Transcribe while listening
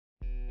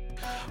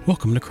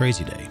Welcome to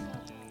Crazy Day,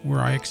 where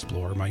I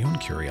explore my own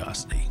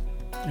curiosity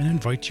and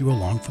invite you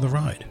along for the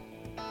ride.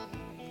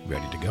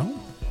 Ready to go?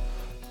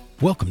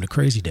 Welcome to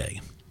Crazy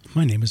Day.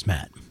 My name is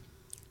Matt.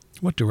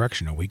 What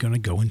direction are we going to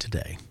go in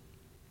today?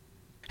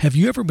 Have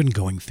you ever been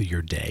going through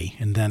your day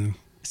and then,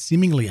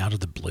 seemingly out of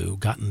the blue,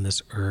 gotten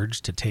this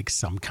urge to take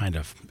some kind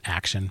of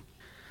action?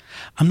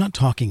 I'm not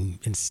talking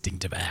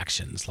instinctive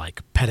actions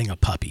like petting a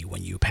puppy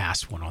when you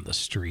pass one on the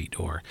street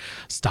or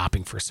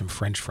stopping for some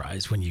French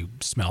fries when you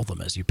smell them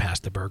as you pass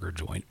the burger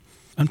joint.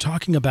 I'm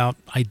talking about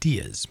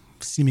ideas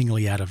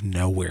seemingly out of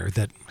nowhere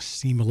that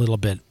seem a little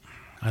bit,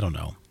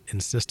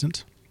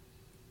 insistent.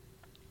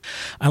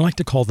 I like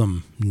to call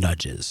them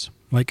nudges,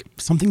 like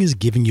something is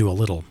giving you a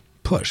little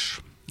push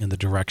in the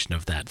direction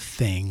of that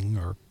thing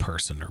or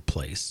person or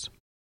place.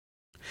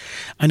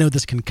 I know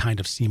this can kind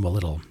of seem a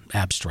little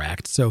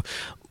abstract, so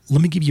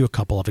let me give you a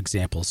couple of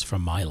examples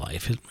from my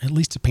life, at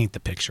least to paint the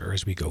picture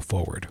as we go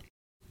forward.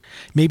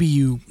 Maybe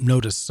you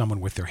notice someone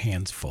with their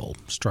hands full,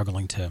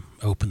 struggling to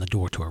open the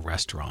door to a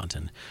restaurant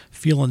and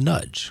feel a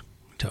nudge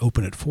to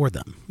open it for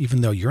them,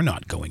 even though you're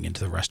not going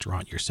into the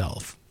restaurant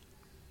yourself.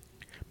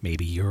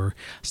 Maybe you're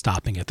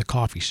stopping at the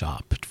coffee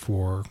shop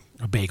for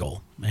a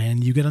bagel,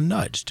 and you get a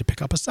nudge to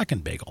pick up a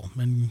second bagel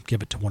and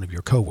give it to one of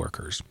your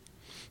coworkers,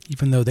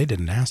 even though they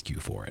didn't ask you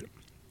for it.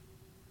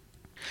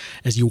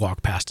 As you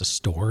walk past a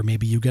store,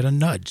 maybe you get a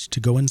nudge to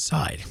go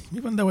inside,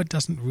 even though it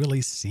doesn't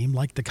really seem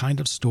like the kind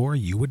of store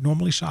you would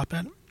normally shop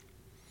at.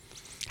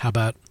 How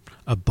about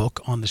a book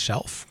on the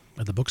shelf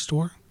at the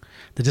bookstore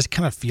that just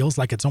kind of feels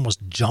like it's almost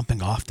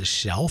jumping off the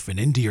shelf and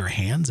into your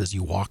hands as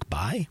you walk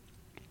by?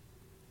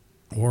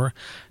 Or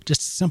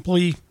just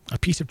simply a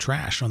piece of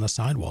trash on the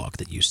sidewalk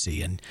that you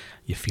see and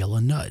you feel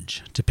a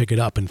nudge to pick it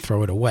up and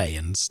throw it away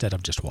instead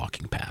of just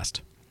walking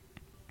past.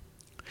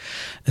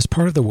 As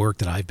part of the work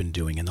that I've been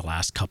doing in the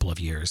last couple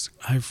of years,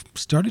 I've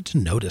started to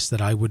notice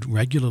that I would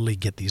regularly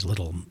get these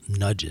little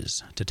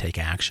nudges to take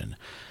action,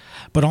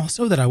 but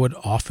also that I would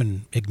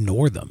often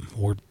ignore them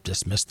or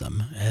dismiss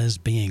them as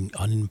being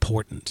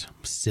unimportant,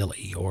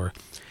 silly, or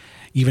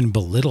even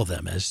belittle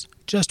them as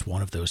just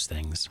one of those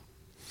things,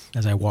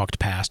 as I walked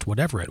past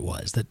whatever it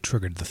was that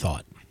triggered the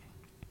thought.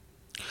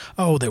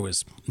 Oh, there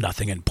was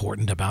nothing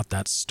important about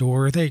that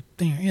store. They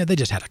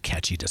just had a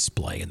catchy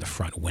display in the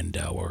front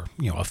window or,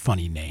 a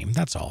funny name.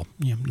 That's all.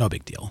 No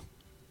big deal.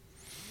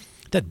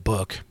 That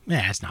book,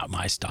 it's not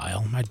my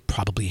style. I'd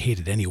probably hate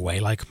it anyway,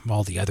 like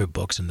all the other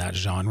books in that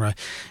genre.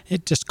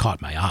 It just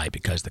caught my eye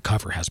because the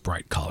cover has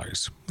bright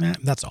colors.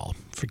 That's all.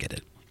 Forget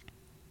it.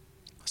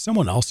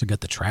 Someone else will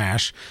get the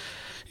trash.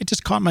 It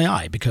just caught my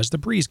eye because the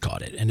breeze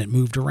caught it and it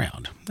moved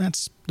around.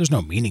 There's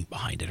no meaning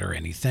behind it or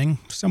anything.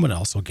 Someone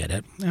else will get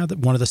it.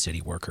 One of the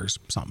city workers,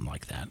 something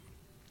like that.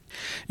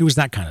 It was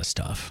that kind of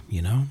stuff,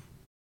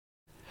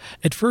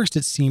 At first,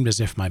 it seemed as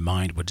if my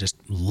mind would just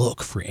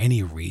look for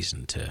any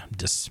reason to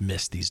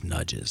dismiss these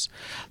nudges.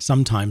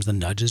 Sometimes the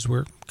nudges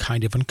were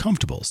kind of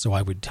uncomfortable, so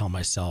I would tell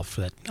myself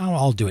that,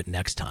 I'll do it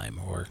next time,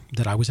 or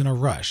that I was in a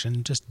rush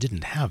and just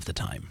didn't have the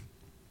time.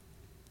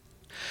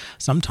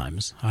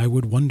 Sometimes I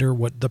would wonder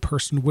what the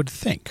person would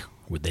think.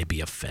 Would they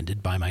be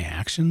offended by my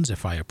actions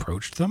if I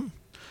approached them?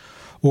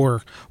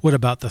 Or what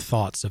about the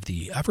thoughts of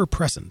the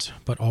ever-present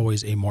but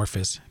always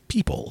amorphous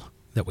people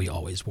that we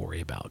always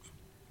worry about?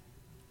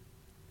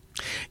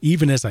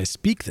 Even as I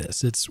speak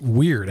this, it's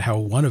weird how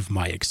one of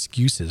my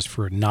excuses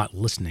for not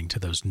listening to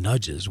those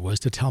nudges was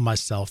to tell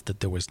myself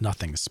that there was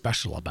nothing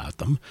special about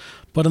them,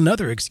 but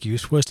another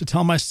excuse was to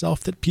tell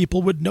myself that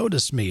people would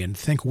notice me and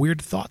think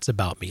weird thoughts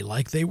about me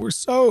like they were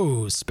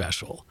so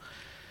special.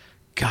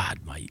 God,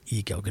 my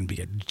ego can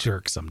be a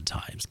jerk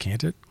sometimes,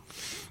 can't it?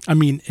 I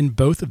mean, in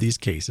both of these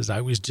cases, I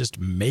was just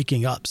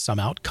making up some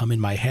outcome in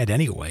my head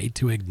anyway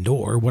to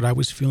ignore what I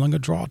was feeling a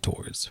draw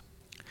towards.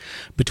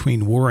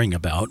 Between worrying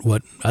about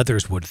what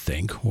others would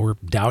think or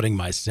doubting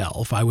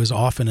myself, I was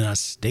often in a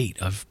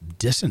state of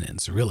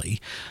dissonance,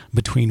 really,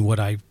 between what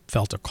I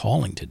felt a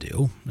calling to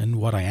do and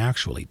what I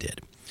actually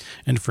did.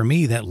 And for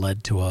me, that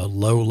led to a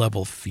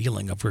low-level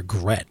feeling of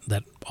regret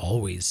that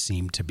always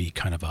seemed to be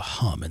kind of a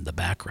hum in the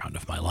background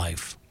of my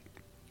life.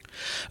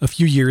 A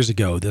few years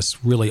ago,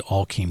 this really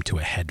all came to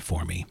a head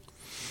for me.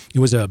 It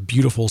was a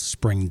beautiful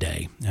spring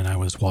day, and I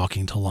was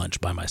walking to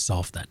lunch by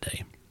myself that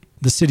day.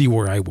 The city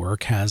where I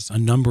work has a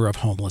number of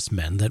homeless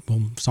men that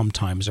will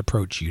sometimes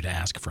approach you to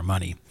ask for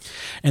money.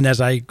 And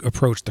as I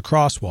approached the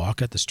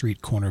crosswalk at the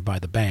street corner by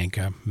the bank,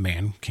 a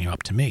man came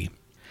up to me.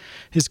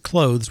 His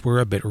clothes were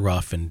a bit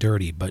rough and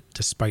dirty, but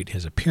despite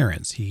his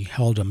appearance, he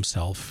held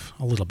himself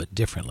a little bit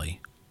differently.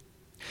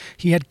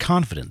 He had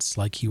confidence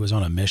like he was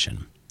on a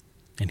mission,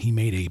 and he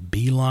made a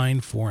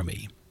beeline for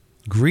me,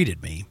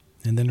 greeted me,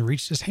 and then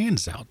reached his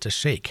hands out to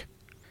shake.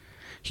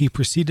 He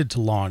proceeded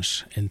to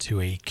launch into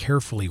a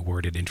carefully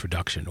worded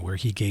introduction where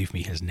he gave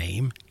me his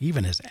name,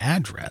 even his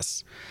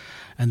address,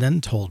 and then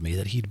told me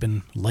that he'd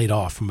been laid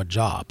off from a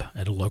job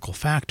at a local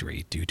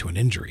factory due to an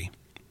injury.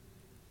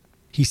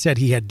 He said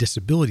he had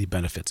disability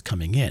benefits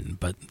coming in,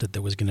 but that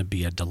there was going to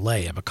be a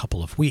delay of a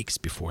couple of weeks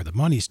before the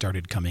money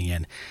started coming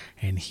in,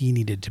 and he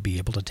needed to be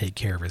able to take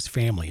care of his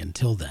family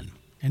until then.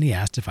 And he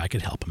asked if I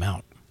could help him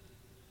out.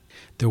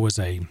 There was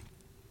a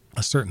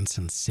certain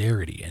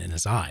sincerity in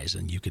his eyes,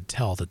 and you could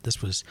tell that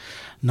this was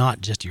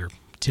not just your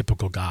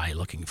typical guy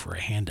looking for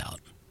a handout.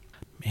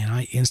 And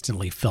I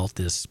instantly felt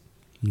this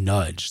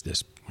nudge,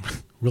 this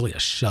really a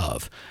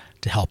shove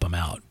to help him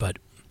out, but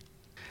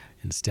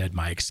instead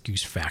my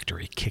excuse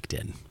factory kicked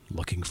in,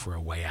 looking for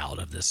a way out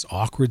of this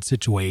awkward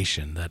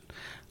situation that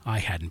I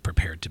hadn't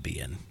prepared to be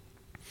in.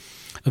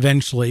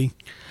 Eventually,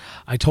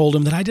 I told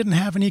him that I didn't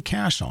have any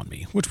cash on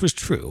me, which was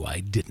true, I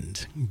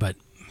didn't, but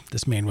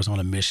this man was on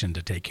a mission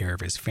to take care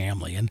of his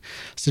family and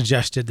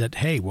suggested that,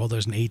 hey, well,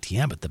 there's an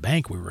ATM at the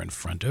bank we were in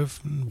front of.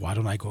 Why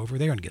don't I go over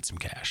there and get some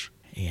cash?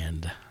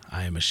 And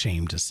I am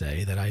ashamed to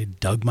say that I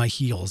dug my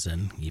heels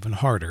in even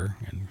harder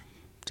and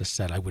just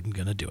said I wasn't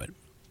going to do it.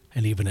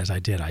 And even as I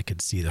did, I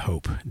could see the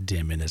hope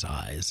dim in his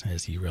eyes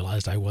as he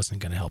realized I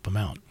wasn't going to help him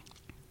out.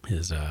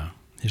 His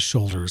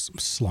shoulders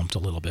slumped a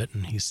little bit,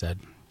 and he said,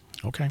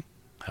 okay,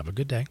 have a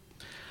good day.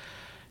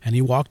 And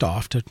he walked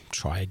off to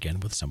try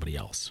again with somebody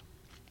else.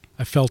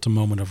 I felt a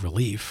moment of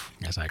relief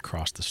as I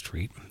crossed the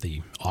street,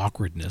 the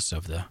awkwardness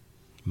of the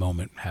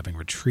moment having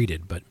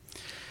retreated, but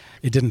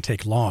it didn't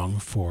take long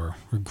for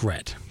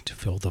regret to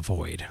fill the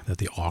void that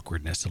the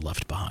awkwardness had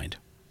left behind.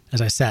 As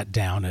I sat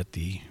down at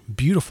the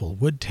beautiful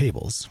wood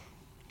tables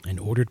and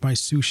ordered my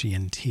sushi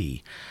and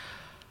tea,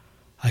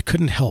 I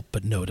couldn't help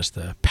but notice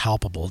the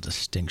palpable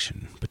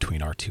distinction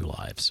between our two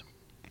lives.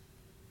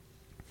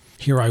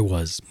 Here I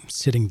was,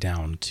 sitting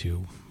down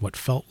to what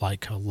felt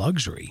like a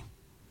luxury,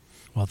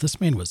 while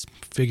this man was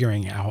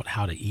figuring out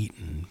how to eat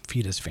and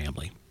feed his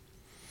family.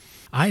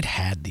 I'd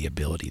had the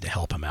ability to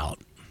help him out,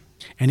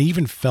 and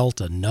even felt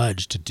a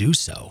nudge to do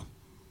so,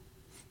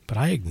 but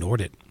I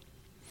ignored it,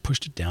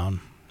 pushed it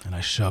down, and I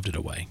shoved it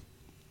away.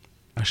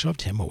 I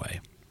shoved him away.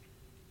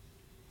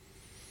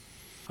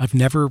 I've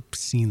never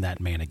seen that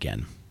man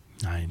again.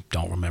 I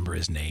don't remember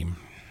his name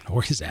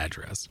or his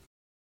address,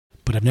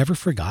 but I've never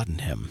forgotten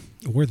him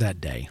or that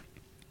day.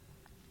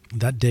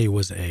 That day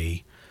was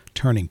a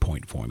turning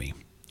point for me.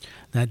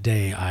 That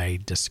day I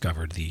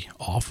discovered the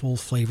awful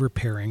flavor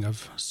pairing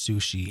of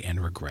sushi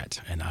and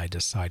regret, and I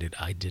decided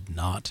I did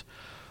not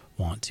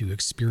want to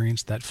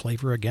experience that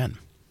flavor again.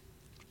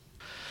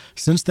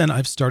 Since then,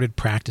 I've started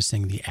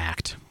practicing the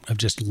act of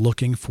just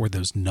looking for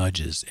those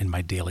nudges in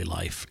my daily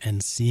life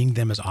and seeing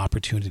them as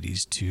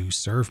opportunities to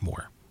serve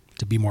more,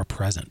 to be more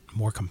present,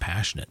 more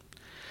compassionate,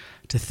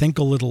 to think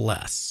a little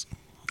less,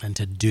 and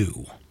to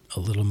do a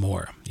little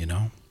more,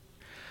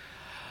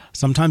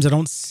 Sometimes I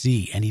don't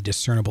see any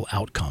discernible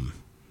outcome.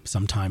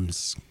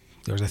 Sometimes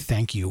there's a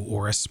thank you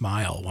or a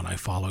smile when I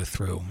follow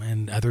through,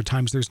 and other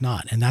times there's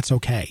not, and that's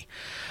okay.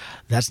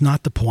 That's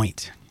not the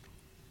point.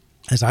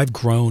 As I've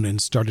grown and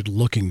started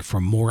looking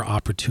for more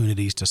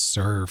opportunities to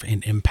serve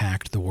and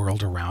impact the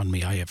world around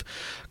me, I have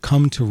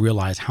come to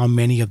realize how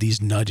many of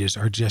these nudges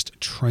are just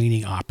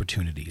training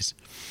opportunities.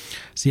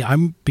 See,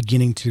 I'm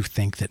beginning to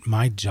think that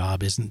my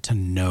job isn't to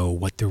know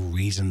what the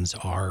reasons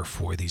are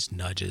for these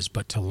nudges,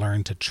 but to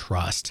learn to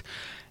trust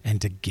and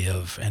to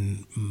give,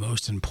 and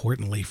most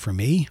importantly for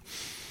me,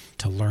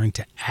 to learn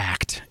to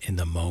act in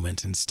the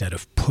moment instead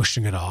of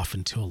pushing it off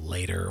until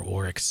later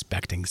or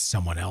expecting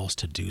someone else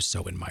to do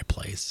so in my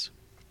place.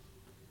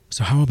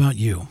 So how about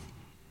you?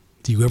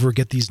 Do you ever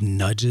get these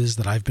nudges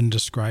that I've been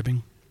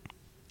describing?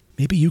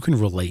 Maybe you can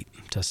relate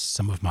to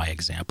some of my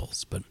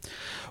examples, but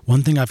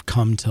one thing I've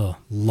come to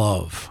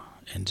love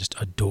and just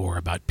adore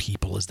about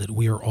people is that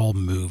we are all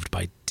moved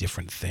by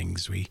different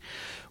things. We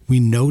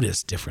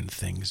notice different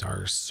things.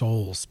 Our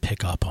souls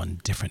pick up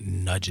on different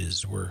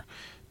nudges. We're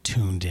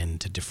tuned in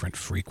to different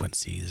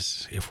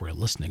frequencies if we're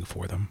listening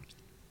for them.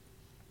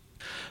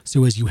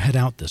 So as you head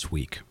out this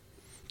week,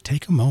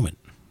 take a moment,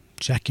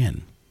 check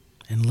in,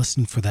 and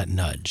listen for that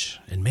nudge,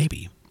 and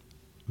maybe,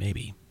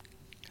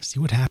 see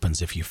what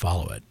happens if you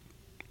follow it.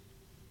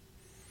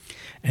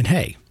 And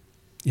hey,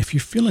 if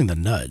you're feeling the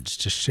nudge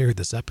to share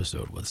this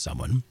episode with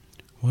someone,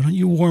 why don't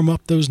you warm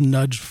up those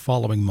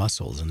nudge-following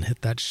muscles and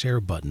hit that share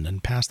button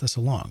and pass this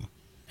along?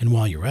 And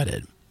while you're at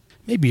it,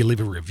 maybe leave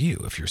a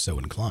review if you're so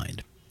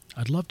inclined.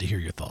 I'd love to hear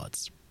your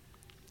thoughts.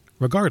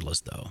 Regardless,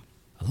 though,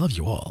 I love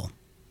you all,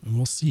 and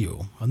we'll see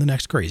you on the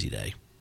next Crazy Day.